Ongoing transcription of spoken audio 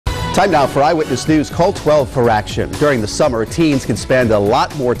Time now for Eyewitness News. Call 12 for action. During the summer, teens can spend a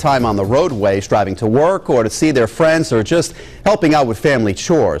lot more time on the roadways driving to work or to see their friends or just helping out with family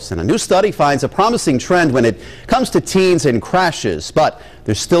chores. And a new study finds a promising trend when it comes to teens and crashes. But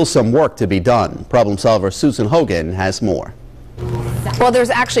there's still some work to be done. Problem solver Susan Hogan has more. Well, there's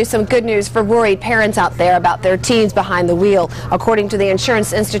actually some good news for worried parents out there about their teens behind the wheel. According to the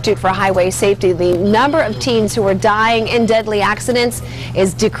Insurance Institute for Highway Safety, the number of teens who are dying in deadly accidents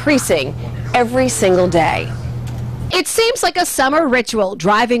is decreasing every single day. It seems like a summer ritual,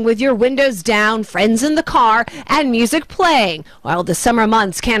 driving with your windows down, friends in the car, and music playing. While the summer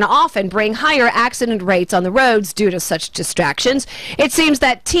months can often bring higher accident rates on the roads due to such distractions, it seems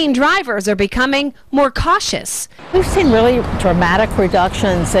that teen drivers are becoming more cautious. We've seen really dramatic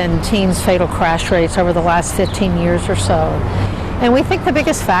reductions in teens' fatal crash rates over the last 15 years or so. And we think the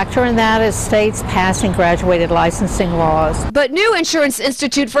biggest factor in that is states passing graduated licensing laws. But new Insurance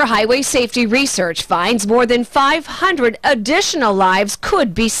Institute for Highway Safety research finds more than 500 additional lives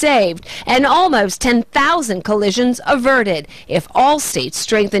could be saved and almost 10,000 collisions averted if all states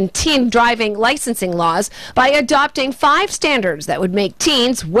strengthen teen driving licensing laws by adopting 5 standards that would make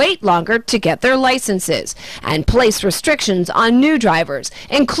teens wait longer to get their licenses and place restrictions on new drivers,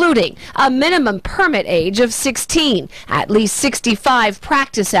 including a minimum permit age of 16, at least 65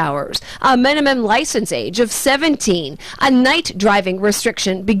 practice hours, a minimum license age of 17, a night driving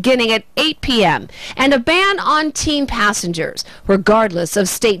restriction beginning at 8 p.m., and a ban on teen passengers, regardless of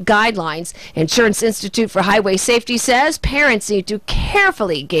state guidelines. Insurance Institute for Highway Safety says parents need to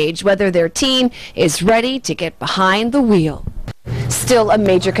carefully gauge whether their teen is ready to get behind the wheel. Still a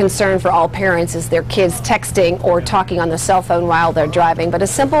major concern for all parents is their kids texting or talking on the cell phone while they're driving. But a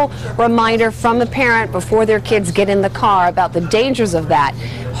simple reminder from the parent before their kids get in the car about the dangers of that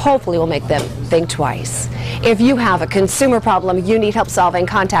hopefully will make them think twice. If you have a consumer problem you need help solving,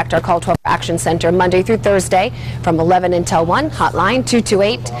 contact our Call 12 Action Center Monday through Thursday from 11 until 1, hotline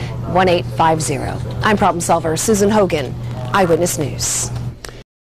 228-1850. I'm problem solver Susan Hogan, Eyewitness News.